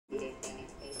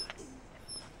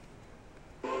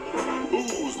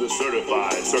the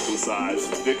certified,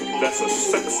 circumcised dick that's a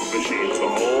sex machine to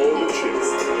all the chicks?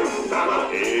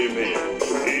 Amen.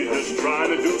 He's just trying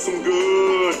to do some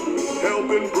good,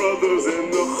 helping brothers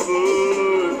in the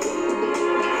hood.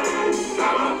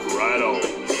 Right on.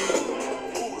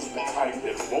 Who's the type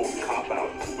that won't cop out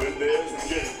when there's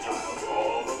Gentiles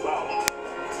all about?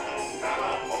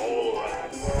 All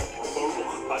right.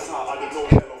 Baruch atah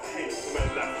Adonai Eloheinu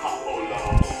melech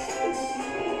haolam.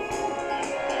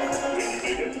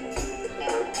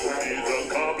 He's a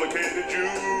complicated Jew,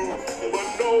 but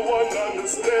no one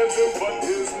understands him but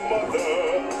his mother,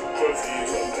 'cause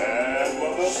he's a bad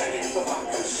mother.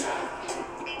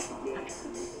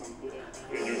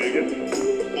 Can you dig it?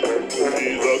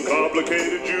 He's a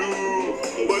complicated Jew,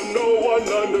 but no one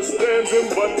understands him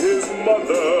but his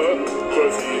mother,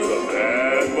 'cause he's a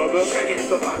bad mother.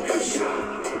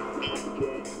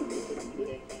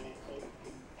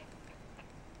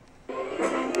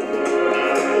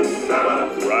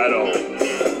 Right on.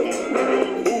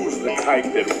 Who's the type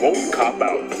that won't cop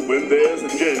out when there's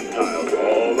Gentiles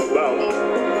all about?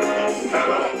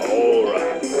 All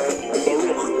right.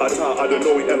 Baruch atah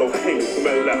Adonai Eloheinu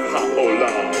melech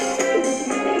haolam.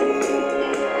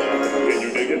 Can you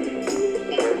dig it?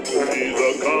 He's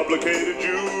a complicated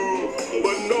Jew,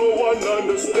 but no one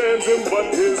understands him but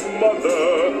his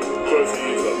mother, 'cause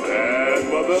he's a bad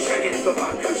mother.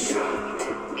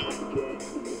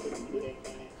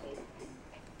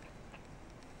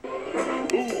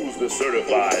 Who's the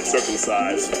certified,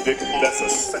 circumcised dick that's a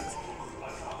sex?